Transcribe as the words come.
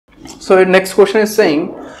So next question is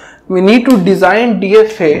saying we need to design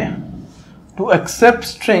DFA to accept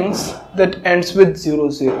strings that ends with 0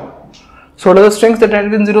 0. So what are the strings that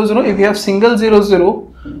end with 0 0? If we have single 0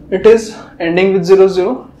 0, it is ending with 0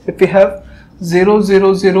 0. If we have 0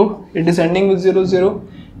 0 0, it is ending with 0 0.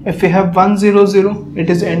 If we have 1 0 0, it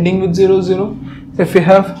is ending with 0 0. If we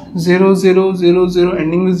have 0 0 0 0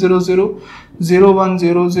 ending with 0 0, 0 1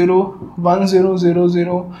 0 0, 1 0 0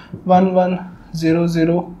 0, 1 1 0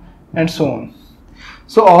 0, and so on.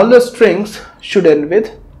 So all the strings should end with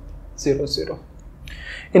 0 0.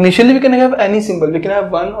 Initially we can have any symbol, we can have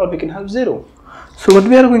 1 or we can have 0. So what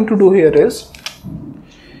we are going to do here is,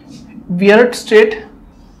 we are at state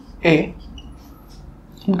A.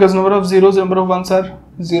 Because number of zeros, number of ones are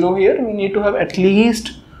 0 here, we need to have at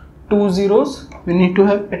least 2 zeros. We need to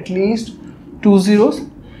have at least 2 zeros.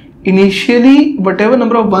 Initially, whatever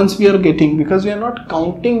number of ones we are getting, because we are not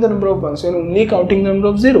counting the number of ones, we are only counting the number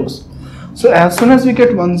of zeros. So as soon as we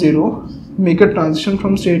get 1 0, make a transition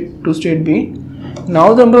from state to state B.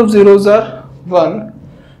 Now the number of zeros are 1.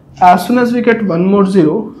 As soon as we get one more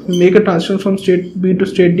 0, we make a transition from state B to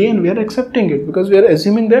state D, and we are accepting it because we are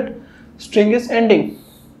assuming that string is ending,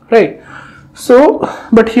 right? So,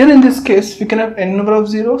 but here in this case, we can have n number of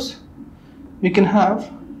zeros. We can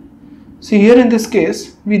have, see here in this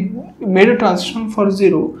case, we made a transition for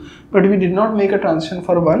 0, but we did not make a transition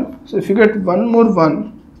for 1. So if you get one more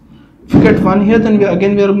 1, if you get 1 here, then we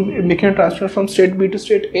are making a transition from state B to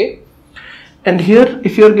state A. And here,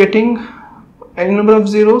 if you are getting any number of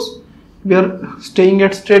zeros, we are staying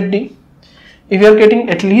at state D. If you are getting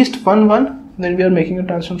at least 1 1, then we are making a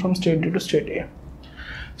transition from state D to state A.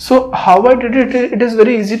 So how I did it, it is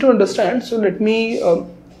very easy to understand. So let me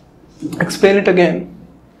explain it again.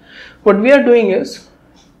 What we are doing is,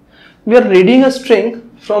 we are reading a string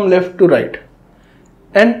from left to right,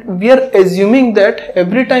 and we are assuming that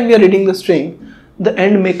every time we are reading the string, the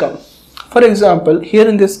end may come. For example, here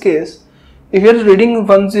in this case, if we are reading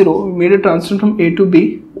 1 0, we made a transition from A to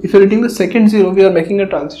B. If you are reading the second 0, we are making a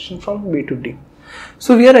transition from B to D.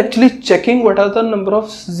 So we are actually checking what are the number of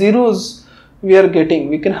zeros we are getting.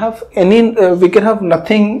 We can have any, we can have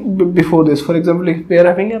nothing before this. For example, if we are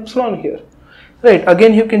having epsilon here, right?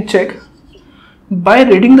 Again, you can check by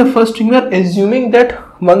reading the first string. We are assuming that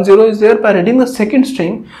 1 0 is there. By reading the second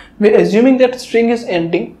string, we are assuming that string is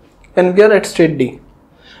ending, and we are at state D.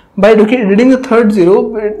 By reading the third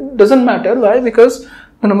 0, it doesn't matter. Why? Because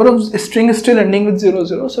the number of string is still ending with 0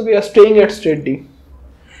 0. So we are staying at state D.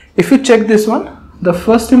 If you check this one, the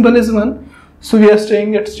first symbol is 1, so we are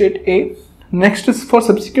staying at state A. Next is for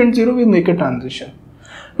subsequent 0, we make a transition.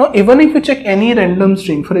 Now even if you check any random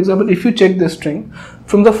string, for example, if you check this string,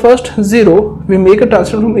 from the first 0, we make a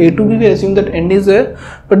transition from A to B, we assume that end is there,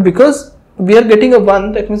 but because we are getting a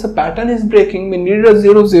 1, that means the pattern is breaking, we need a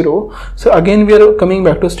 0 0, so again we are coming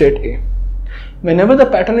back to state A. Whenever the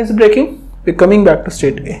pattern is breaking, we are coming back to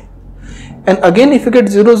state A. And again, if you get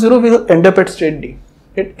 0 0, we will end up at state D.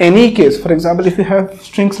 In any case, for example, if you have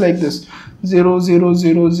strings like this, 0 0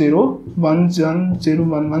 0 0 1 1 0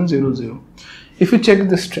 1 1 0 0. If you check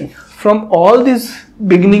this string, from all these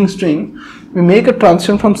beginning string, we make a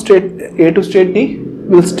transition from state A to state D.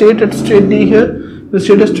 We'll stay at state D here. We'll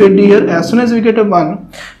stay at state D here. As soon as we get a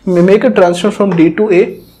 1, we make a transition from D to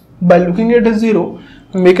A. By looking at a 0,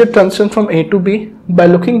 we make a transition from A to B. By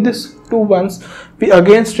looking these two ones, we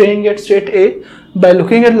again staying at state A. By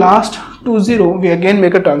looking at last 2 0, we again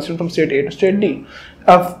make a transition from state A to state D.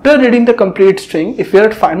 After reading the complete string, if we are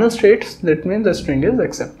at final states, that means the string is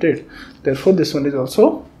accepted. Therefore, this one is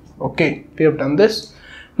also okay. We have done this.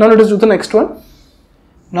 Now let us do the next one.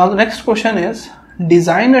 Now the next question is,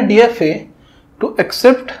 design a DFA to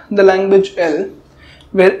accept the language L,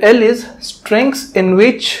 where L is strings in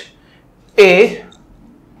which A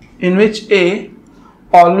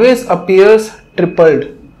always appears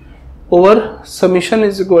tripled over summation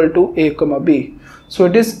is equal to A comma B. So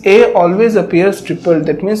it is A always appears tripled.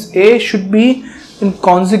 That means A should be in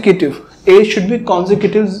consecutive. A should be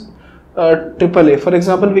consecutive triple A. For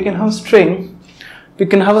example, we can have a string. We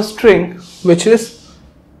can have a string which is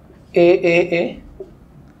A.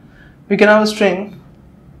 We can have a string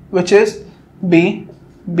which is B,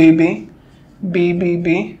 B,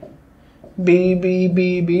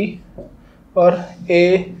 or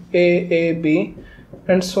A, B,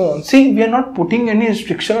 and so on. See, we are not putting any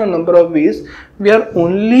restriction on number of B's. We are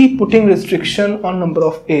only putting restriction on number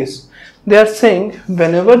of A's. They are saying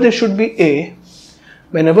whenever there should be A,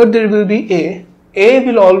 whenever there will be A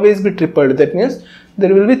will always be tripled. That means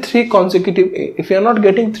there will be 3 consecutive A. If you are not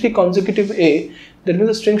getting 3 consecutive A, then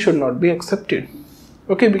the string should not be accepted.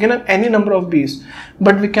 Okay, we can have any number of B's,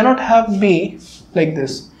 but we cannot have B like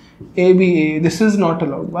this. ABA, this is not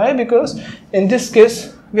allowed. Why? Because in this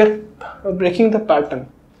case we are breaking the pattern.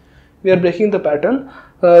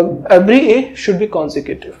 Every A should be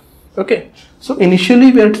consecutive. Okay, so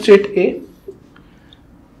initially we are at state A.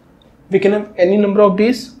 We can have any number of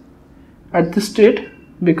B's at this state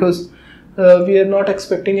because we are not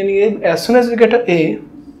expecting any A. As soon as we get an A,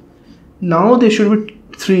 now there should be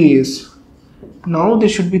 3 A's. Now there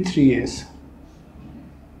should be 3 A's.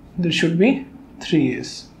 There should be 3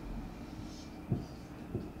 A's.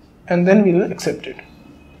 And then we will accept it.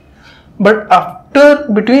 But after,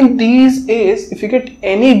 between these A's, if you get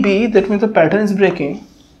any B, that means the pattern is breaking.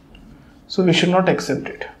 So we should not accept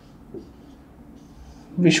it.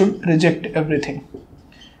 We should reject everything.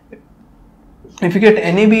 If you get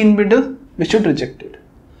any B in middle, we should reject it.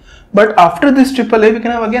 But after this AAA, we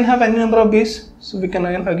can again have any number of B's. So we can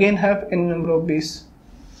again have any number of B's.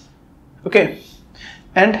 Okay.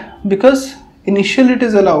 And because initially it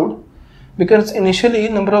is allowed, because initially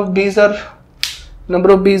number of B's are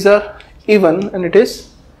even and it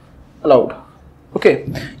is allowed. Okay.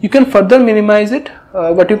 You can further minimize it.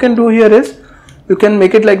 What you can do here is you can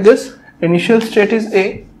make it like this. Initial state is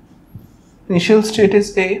A. Initial state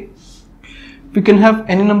is A. We can have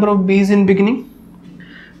any number of B's in beginning.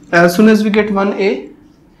 As soon as we get one A,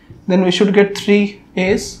 then we should get 3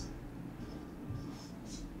 A's.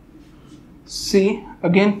 C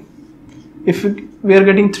again. If we are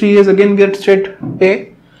getting 3 A's, again we are state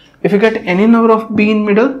A. If you get any number of B in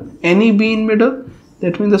middle, any B in middle,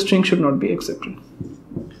 that means the string should not be accepted.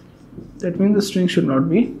 That means the string should not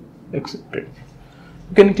be accepted.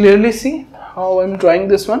 You can clearly see how I am drawing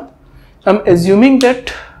this one. I am assuming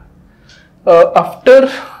that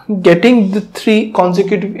after getting the 3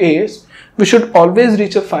 consecutive A's, we should always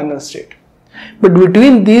reach a final state. But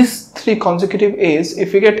between these 3 consecutive A's,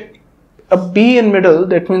 if we get a B in middle,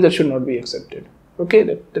 that means that should not be accepted. Okay,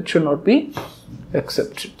 that should not be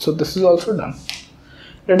accepted. So this is also done.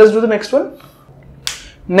 Let us do the next one.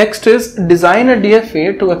 Next is design a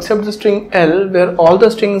DFA to accept the string L where all the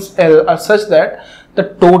strings L are such that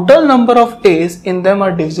the total number of A's in them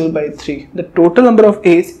are divisible by 3. The total number of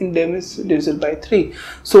A's in them is divisible by 3.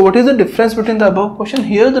 So what is the difference between the above question?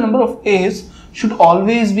 Here the number of A's should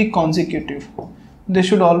always be consecutive. They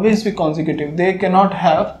should always be consecutive. They cannot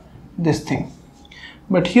have this thing.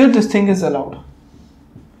 But here this thing is allowed.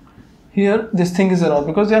 Here this thing is allowed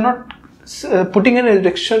because they are not putting in a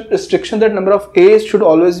restriction that number of A's should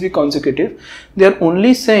always be consecutive. They are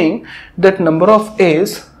only saying that number of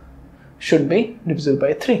A's should be divisible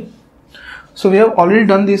by 3. So we have already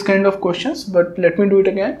done these kind of questions, but let me do it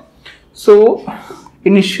again. So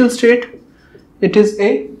initial state, it is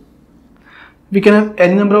A. We can have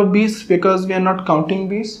any number of B's because we are not counting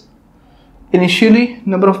B's. Initially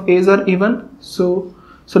number of A's are even, so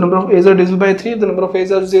number of A's are divisible by 3. If the number of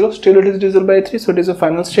A's are 0, still it is divisible by 3, so it is a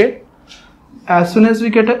final state. As soon as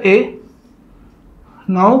we get a,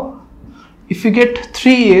 now if we get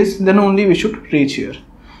 3 A's, then only we should reach here,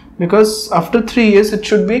 because after 3 A's it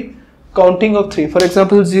should be counting of 3. For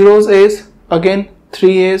example, 0 A's, again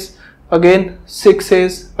 3 A's, again 6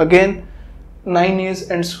 A's, again 9 A's,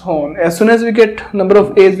 and so on. As soon as we get number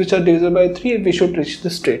of A's which are divisible by 3, we should reach the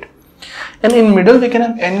state. And in middle we can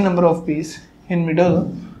have any number of B's. In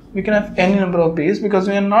middle we can have any number of B's because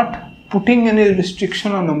we are not putting any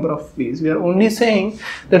restriction on number of B's. We are only saying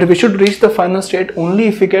that we should reach the final state only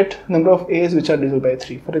if we get number of A's which are divisible by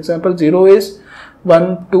 3. For example, 0 is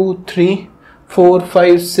 1, 2, 3, 4,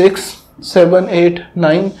 5, 6, 7, 8,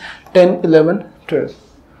 9, 10, 11, 12.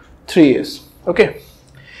 3 A's. Okay.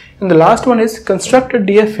 And the last one is construct a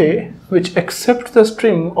DFA which accepts the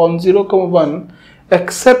string on 0, 1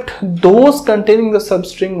 except those containing the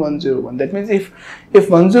substring 101. That means if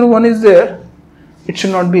 101 is there, it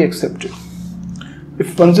should not be accepted.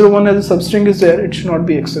 If 101 as a substring is there, it should not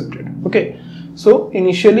be accepted. Okay. So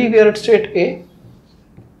initially we are at state A.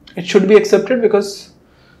 It should be accepted because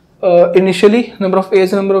initially number of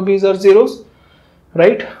A's and number of B's are zeros,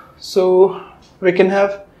 right? So we can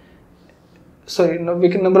have,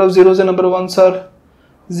 number of zeros and number of ones are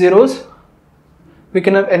zeros. We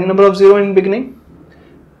can have any number of 0 in beginning.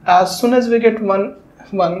 As soon as we get 1,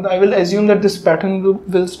 I will assume that this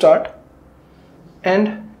pattern will start.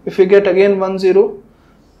 And if we get again 1, 0,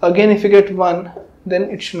 again if we get 1, then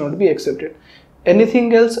it should not be accepted.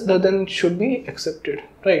 Anything else other than it should be accepted,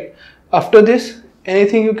 right? After this,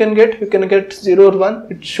 anything you can get 0 or 1,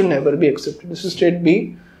 it should never be accepted. This is state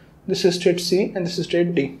B, this is state C, and this is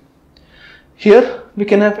state D. Here we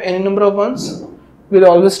can have any number of 1s, will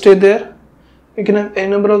always stay there. We can have any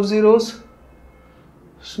number of zeros,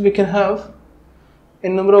 so we can have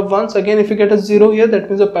any number of 1s. Again, if you get a 0 here, that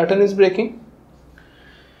means the pattern is breaking.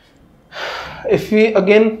 if we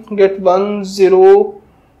again get 1 0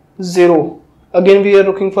 0, again we are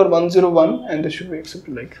looking for 1 0 1, and this should be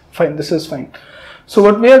accepted. Like fine, this is fine. So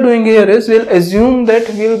what we are doing here is we'll assume that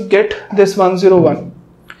we'll get this 1 0 1.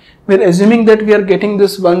 We're assuming that we are getting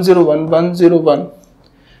this 1 0 1 1 0 1,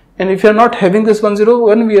 and if you are not having this 1 0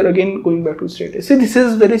 1, we are again going back to state A. See, this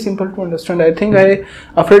is very simple to understand. I think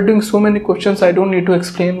after doing so many questions, I don't need to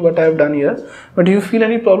explain what I have done here. But if you feel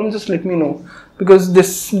any problem, just let me know, because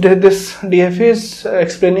this DFA is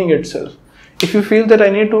explaining itself. If you feel that I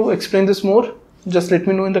need to explain this more, just let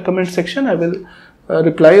me know in the comment section. I will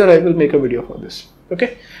reply, or I will make a video for this.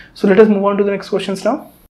 Okay, so let us move on to the next questions now.